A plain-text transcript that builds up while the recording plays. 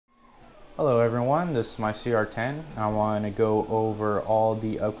Hello everyone, this is my CR10. I want to go over all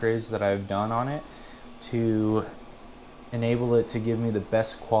the upgrades that I've done on it to enable it to give me the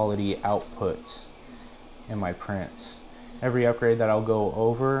best quality output in my prints. Every upgrade that I'll go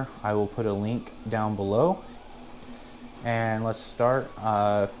over, I will put a link down below. And let's start.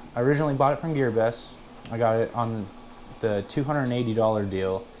 I originally bought it from GearBest. I got it on the $280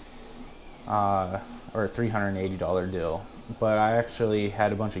 deal, or $380 deal. But I actually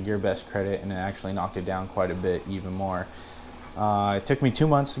had a bunch of GearBest credit and it actually knocked it down quite a bit even more. It took me 2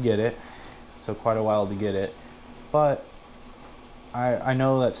 months to get it, so quite a while to get it. But I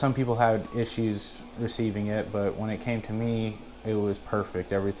know that some people had issues receiving it, but when it came to me, it was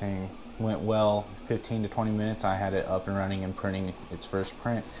perfect. Everything went well. 15 to 20 minutes, I had it up and running and printing its first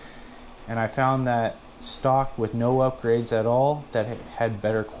print. And I found that stock with no upgrades at all, that it had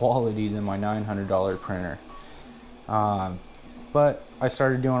better quality than my $900 printer. But I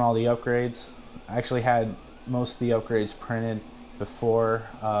started doing all the upgrades. I actually had most of the upgrades printed before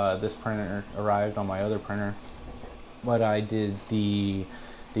this printer arrived on my other printer. But I did the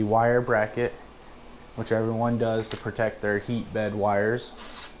wire bracket, which everyone does to protect their heat bed wires.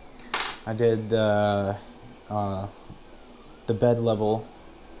 I did the bed level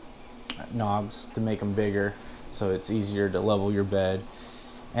knobs to make them bigger so it's easier to level your bed.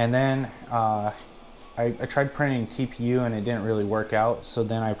 And then I tried printing TPU and it didn't really work out, so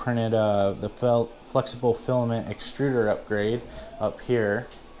then I printed the flexible filament extruder upgrade up here.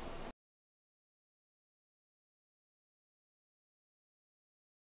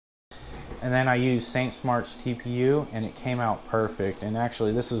 And then I used Saint Smart's TPU and it came out perfect. And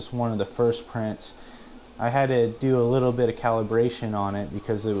actually this is one of the first prints. I had to do a little bit of calibration on it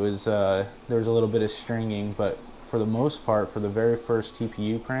because it was there was a little bit of stringing, but for the most part, for the very first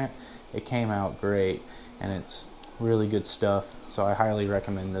TPU print, it came out great and it's really good stuff, so I highly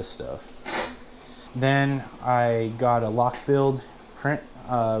recommend this stuff. Then I got a lock build print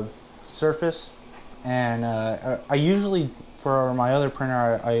surface, and I usually, for my other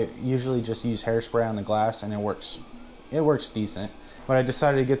printer, I usually just use hairspray on the glass and it works decent. But I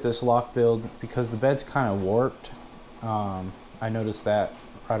decided to get this lock build because the bed's kind of warped. I noticed that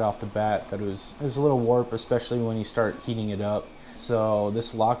right off the bat that it was a little warped, especially when you start heating it up. So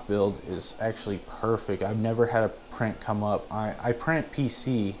this lock build is actually perfect. I've never had a print come up. I print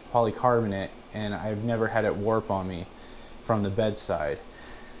PC polycarbonate and I've never had it warp on me from the bedside.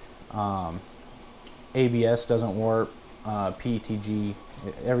 ABS doesn't warp, PETG,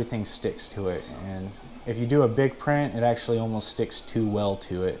 everything sticks to it, and if you do a big print, it actually almost sticks too well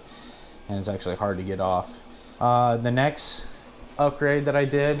to it and it's actually hard to get off. The next upgrade that I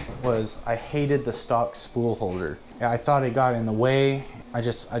did was I hated the stock spool holder. I thought it got in the way. I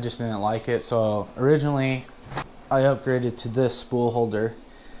just didn't like it. So originally I upgraded to this spool holder,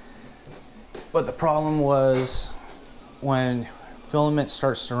 but the problem was when filament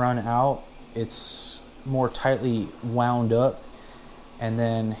starts to run out, it's more tightly wound up, and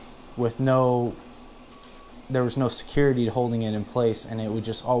then there was no security holding it in place, and it would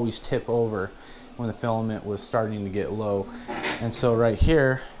just always tip over when the filament was starting to get low. And so right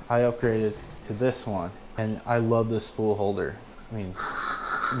here I upgraded to this one, and I love this spool holder. I mean,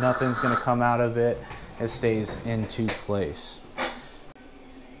 nothing's gonna come out of it. It stays into place.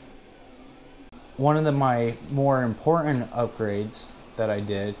 One of my more important upgrades that I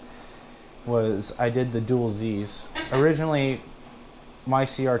did was I did the dual Z's. Originally my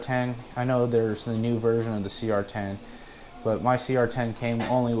CR10, I know there's the new version of the CR10, but my CR10 came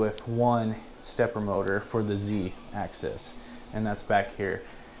only with one stepper motor for the Z axis, and that's back here.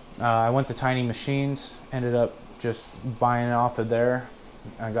 I went to Tiny Machines, ended up just buying it off of there.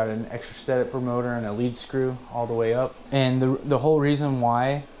 I got an extra stepper motor and a lead screw all the way up. And the whole reason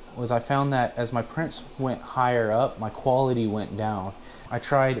why was I found that as my prints went higher up, my quality went down. I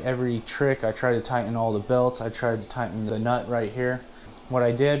tried every trick. I tried to tighten all the belts. I tried to tighten the nut right here. What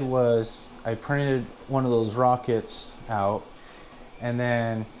I did was I printed one of those rockets out, and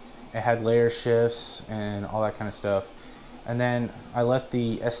then it had layer shifts and all that kind of stuff. And then I left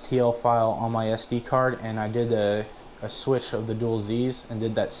the STL file on my SD card, and I did a switch of the dual Z's and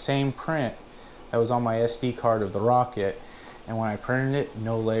did that same print that was on my SD card of the rocket. And when I printed it,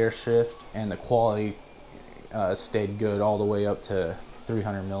 no layer shift, and the quality stayed good all the way up to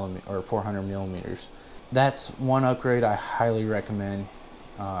 300 millimeters or 400 millimeters. That's one upgrade I highly recommend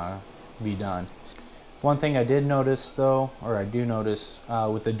be done. One thing I did notice though, or I do notice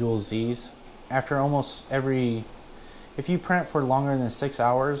with the dual Z's, after almost if you print for longer than 6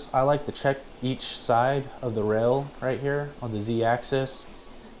 hours, I like to check each side of the rail right here on the Z axis,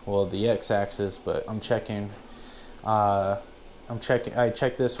 well the X axis, but I'm checking I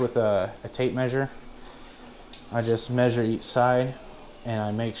check this with a tape measure. I just measure each side, and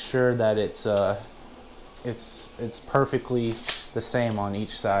I make sure that it's perfectly the same on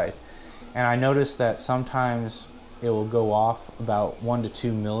each side. And I notice that sometimes it will go off about 1 to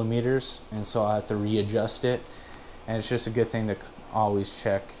 2 millimeters, and so I have to readjust it, and it's just a good thing to always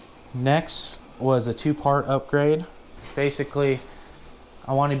check. Next was a 2-part upgrade. Basically,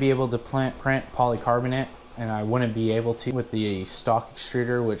 I want to be able to print polycarbonate, and I wouldn't be able to with the stock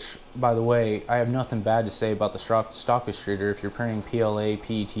extruder, which, by the way, I have nothing bad to say about the stock extruder. If you're printing PLA,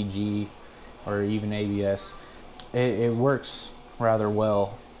 PETG, or even ABS, it works rather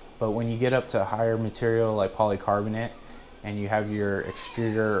well. But when you get up to higher material like polycarbonate, and you have your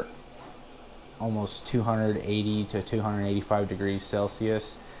extruder almost 280 to 285 degrees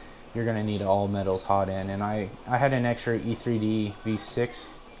Celsius, you're going to need all metals hot end. And I had an extra E3D V6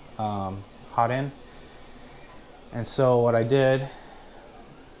 hot end. And so what I did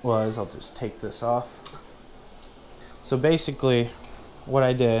was, I'll just take this off. So basically what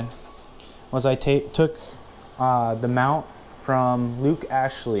I did was I took the mount from Luke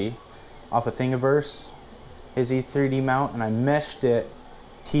Ashley off of Thingiverse, his E3D mount, and I meshed it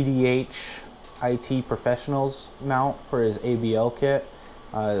TDH IT Professionals mount for his ABL kit.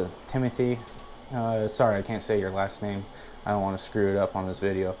 Timothy, sorry I can't say your last name, I don't want to screw it up on this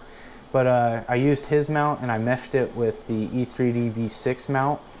video, but I used his mount and I meshed it with the E3D V6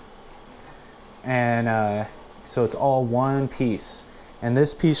 mount, and so it's all one piece. And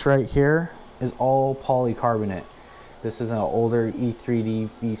this piece right here is all polycarbonate. This is an older E3D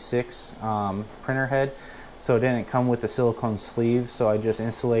V6 printer head, so it didn't come with the silicone sleeve, so I just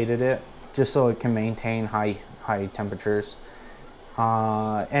insulated it just so it can maintain high temperatures.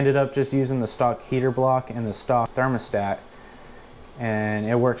 Ended up just using the stock heater block and the stock thermostat, and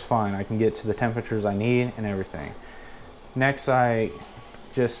it works fine. I can get to the temperatures I need and everything. Next, I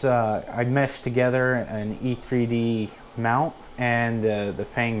meshed together an E3D mount and the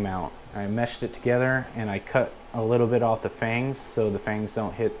Fang mount. I meshed it together and I cut a little bit off the fangs so the fangs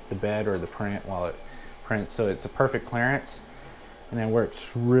don't hit the bed or the print while it prints, so it's a perfect clearance, and it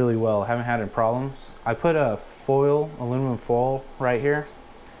works really well. I haven't had any problems. I put a foil, aluminum foil right here,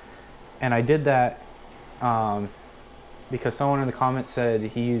 and I did that because someone in the comments said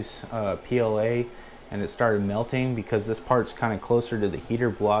he used PLA and it started melting because this part's kind of closer to the heater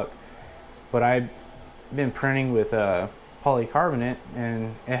block, but I've been printing with polycarbonate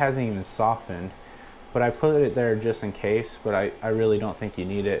and it hasn't even softened. But I put it there just in case, but I really don't think you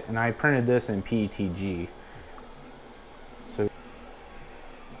need it. And I printed this in PETG. So,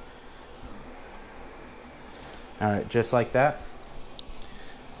 alright, just like that.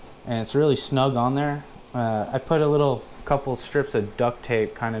 And it's really snug on there. I put a couple strips of duct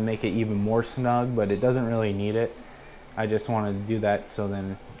tape, kind of make it even more snug, but it doesn't really need it. I just wanted to do that so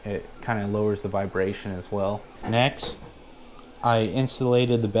then it kind of lowers the vibration as well. Next, I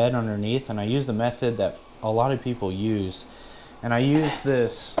insulated the bed underneath, and I used the method that a lot of people use, and I used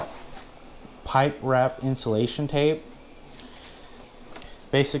this pipe wrap insulation tape.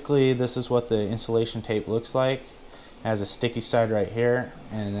 Basically, this is what the insulation tape looks like. It has a sticky side right here,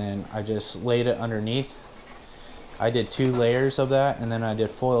 and then I just laid it underneath. I did 2 layers of that, and then I did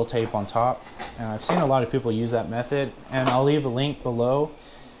foil tape on top, and I've seen a lot of people use that method, and I'll leave a link below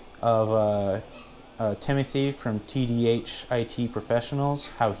of Timothy from TDH IT Professionals,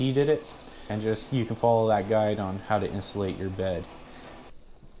 how he did it, and just you can follow that guide on how to insulate your bed.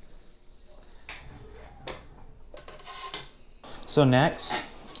 So next,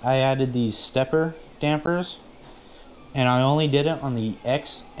 I added these stepper dampers, and I only did it on the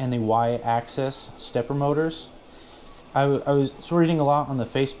X and the Y axis stepper motors. I was reading a lot on the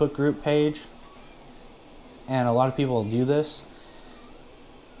Facebook group page, and a lot of people do this,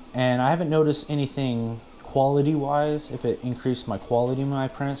 and I haven't noticed anything quality wise if it increased my quality in my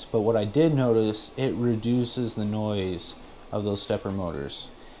prints, but what I did notice, it reduces the noise of those stepper motors.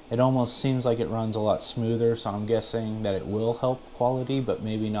 It almost seems like it runs a lot smoother, so I'm guessing that it will help quality, but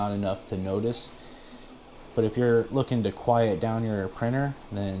maybe not enough to notice. But if you're looking to quiet down your printer,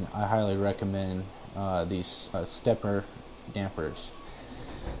 then I highly recommend these stepper dampers.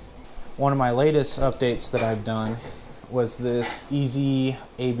 One of my latest updates that I've done was this easy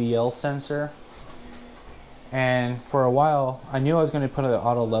Abl sensor, and for a while I knew I was going to put an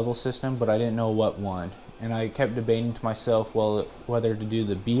auto level system, but I didn't know what one, and I kept debating to myself, well, whether to do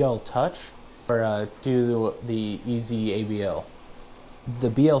the BL Touch or do the easy Abl. The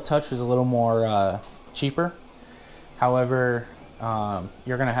BL Touch is a little more cheaper, however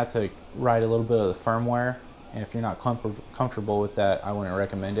you're going to have to write a little bit of the firmware, and if you're not comfortable with that, I wouldn't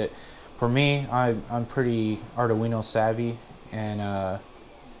recommend it. For me, I'm pretty Arduino savvy, and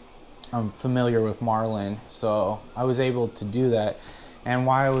I'm familiar with Marlin, so I was able to do that. And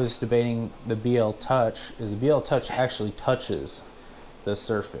why I was debating the BL Touch is the BL Touch actually touches the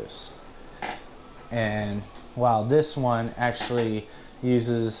surface, and while this one actually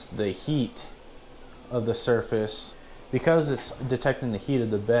uses the heat of the surface, because it's detecting the heat of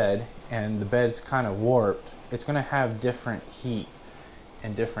the bed and the bed's kind of warped, it's going to have different heat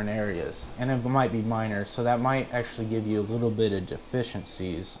in different areas, and it might be minor, so that might actually give you a little bit of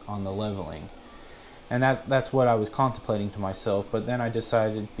deficiencies on the leveling. And that's what I was contemplating to myself. But then I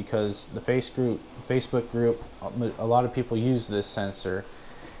decided, because the Facebook group, a lot of people use this sensor,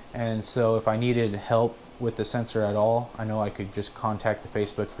 and so if I needed help with the sensor at all, I know I could just contact the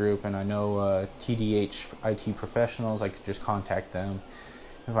Facebook group, and I know TDH IT professionals, I could just contact them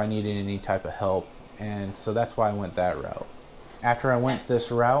if I needed any type of help. And so that's why I went that route. After I went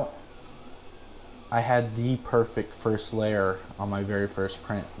this route, I had the perfect first layer on my very first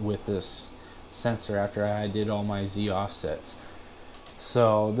print with this sensor after I did all my Z offsets.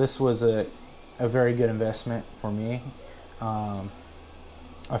 So this was a very good investment for me. I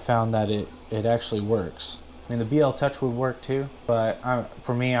found that it actually works. I mean, the BL Touch would work too, but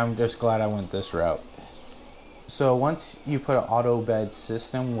for me, I'm just glad I went this route. So once you put an auto bed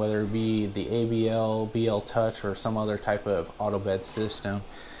system, whether it be the ABL, BL Touch, or some other type of auto bed system,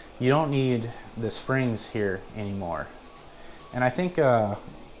 you don't need the springs here anymore. And I think the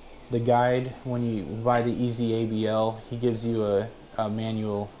guide, when you buy the Easy ABL, he gives you a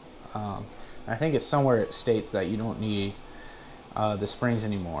manual. I think it's somewhere it states that you don't need the springs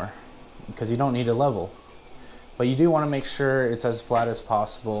anymore, because you don't need a level. But you do want to make sure it's as flat as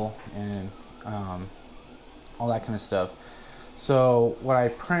possible, and all that kind of stuff. So what I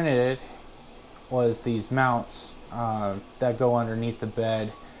printed was these mounts that go underneath the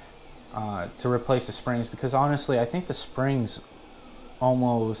bed to replace the springs, because honestly I think the springs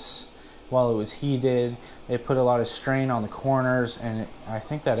almost, while it was heated, it put a lot of strain on the corners, and I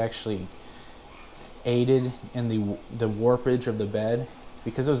think that actually aided in the warpage of the bed,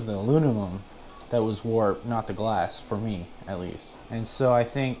 because it was the aluminum that was warped, not the glass, for me at least. And so I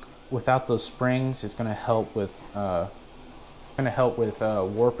think without those springs, it's going to help with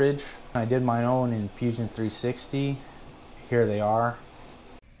warpage. I did my own in Fusion 360. Here they are.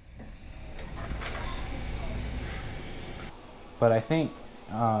 But I think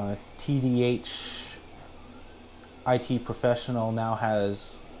TDH IT Professional now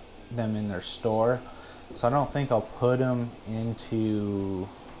has them in their store, so I don't think I'll put them into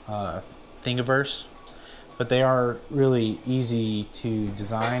Thingiverse. But they are really easy to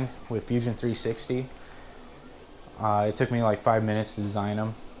design with Fusion 360. It took me like 5 minutes to design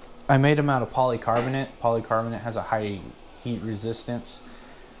them. I made them out of polycarbonate. Polycarbonate has a high heat resistance.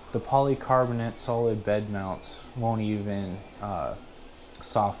 The polycarbonate solid bed mounts won't even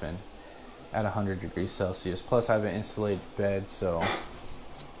soften at 100 degrees Celsius. Plus I have an insulated bed, so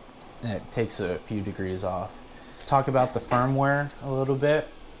it takes a few degrees off. Talk about the firmware a little bit.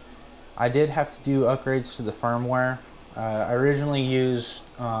 I did have to do upgrades to the firmware. I originally used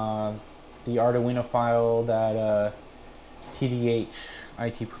the Arduino file that TDH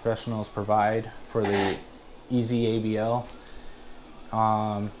IT Professionals provide for the Easy ABL.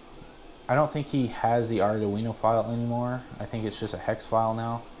 I don't think he has the Arduino file anymore. I think it's just a hex file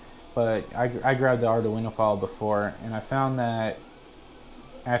now. But I grabbed the Arduino file before, and I found that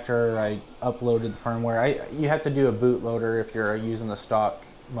after I uploaded the firmware, you have to do a bootloader if you're using the stock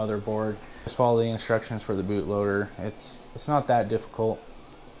motherboard. Just follow the instructions for the bootloader. It's not that difficult.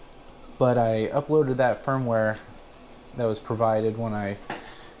 But I uploaded that firmware that was provided when I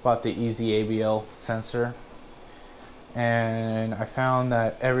bought the Easy ABL sensor, and I found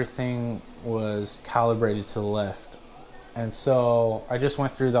that everything was calibrated to the left. And so I just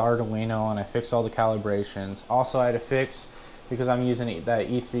went through the Arduino and I fixed all the calibrations. Also, I had to fix, because I'm using that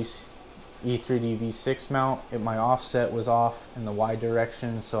E3D-V6 mount, my offset was off in the Y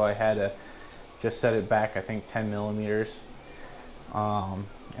direction, so I had to just set it back, I think 10 millimeters, and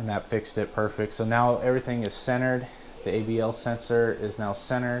that fixed it perfect. So now everything is centered. The ABL sensor is now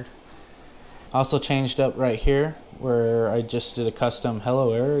centered. I also changed up right here where I just did a custom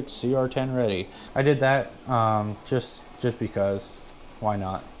 "Hello Eric, CR10 ready." I did that just because, why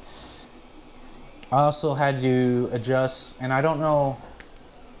not? I also had to adjust, and I don't know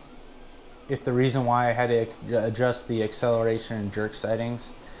if the reason why I had to adjust the acceleration and jerk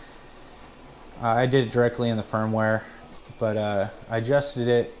settings. I did it directly in the firmware, but I adjusted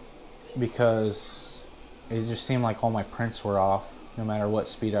it because it just seemed like all my prints were off no matter what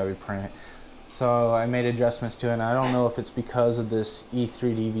speed I would print. So I made adjustments to it, and I don't know if it's because of this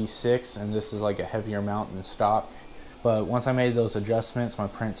E3D-V6 and this is like a heavier mount than stock, But once I made those adjustments, my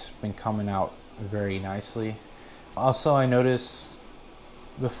print's been coming out very nicely. Also, I noticed,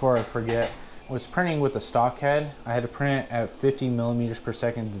 before I forget, was printing with the stock head. I had to print at 50 millimeters per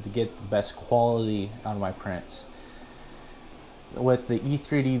second to get the best quality out of my prints. With the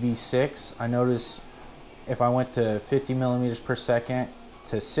E3D V6, I noticed if I went to 50 millimeters per second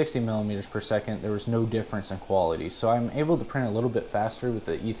to 60 millimeters per second, there was no difference in quality. So I'm able to print a little bit faster with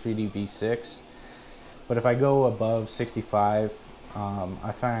the E3D V6. But if I go above 65,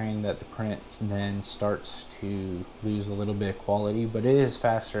 I find that the print then starts to lose a little bit of quality, but it is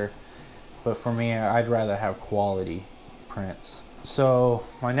faster. But for me, I'd rather have quality prints. So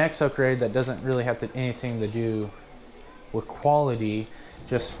my next upgrade that doesn't really have anything to do with quality,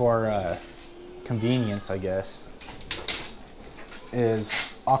 just for convenience, I guess,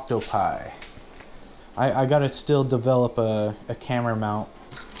 is Octopi. I gotta still develop a camera mount.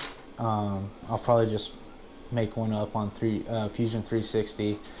 I'll probably just make one up on Fusion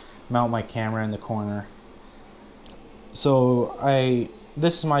 360, mount my camera in the corner. So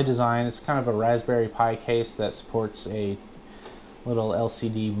this is my design. It's kind of a Raspberry Pi case that supports a little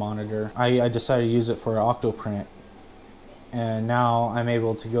LCD monitor. I decided to use it for Octoprint, and now I'm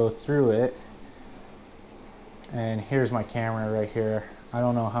able to go through it. And here's my camera right here. I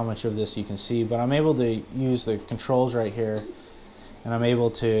don't know how much of this you can see, but I'm able to use the controls right here, and I'm able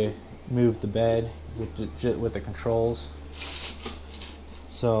to move the bed with the controls.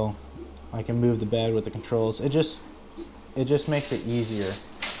 So I can move the bed with the controls. It just makes it easier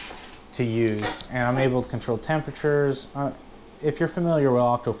to use, and I'm able to control temperatures. If you're familiar with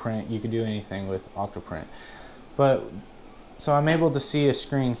Octoprint, you can do anything with Octoprint. So I'm able to see a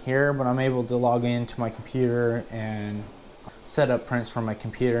screen here, but I'm able to log into my computer and set up prints from my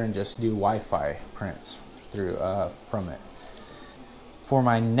computer and just do Wi-Fi prints through from it. For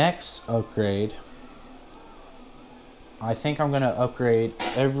my next upgrade, I think I'm going to upgrade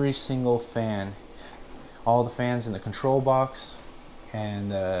every single fan, all the fans in the control box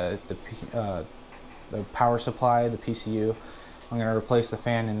and the power supply, the PCU. I'm going to replace the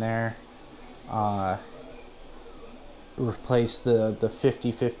fan in there, replace the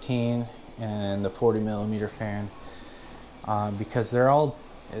 50-15 and the 40 millimeter fan, because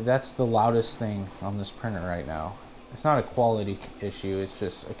that's the loudest thing on this printer right now. It's not a quality issue, it's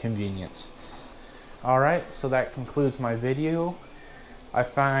just a convenience. Alright, so that concludes my video. I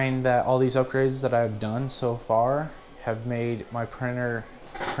find that all these upgrades that I've done so far have made my printer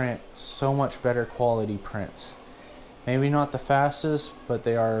print so much better quality prints. Maybe not the fastest, but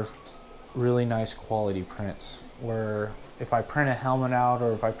they are really nice quality prints, where if I print a helmet out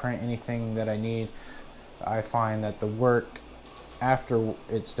or if I print anything that I need, I find that the work after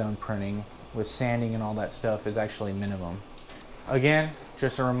it's done printing with sanding and all that stuff is actually minimum. Again,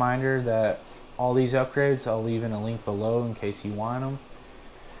 just a reminder that all these upgrades I'll leave in a link below in case you want them.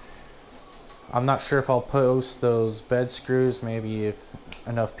 I'm not sure if I'll post those bed screws, maybe if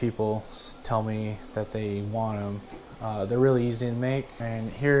enough people tell me that they want them. They're really easy to make.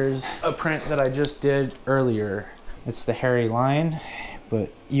 And here's a print that I just did earlier. It's the hairy line,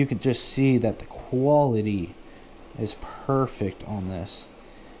 but you could just see that the quality is perfect on this.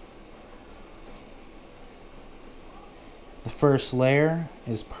 The first layer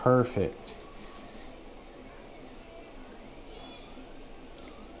is perfect.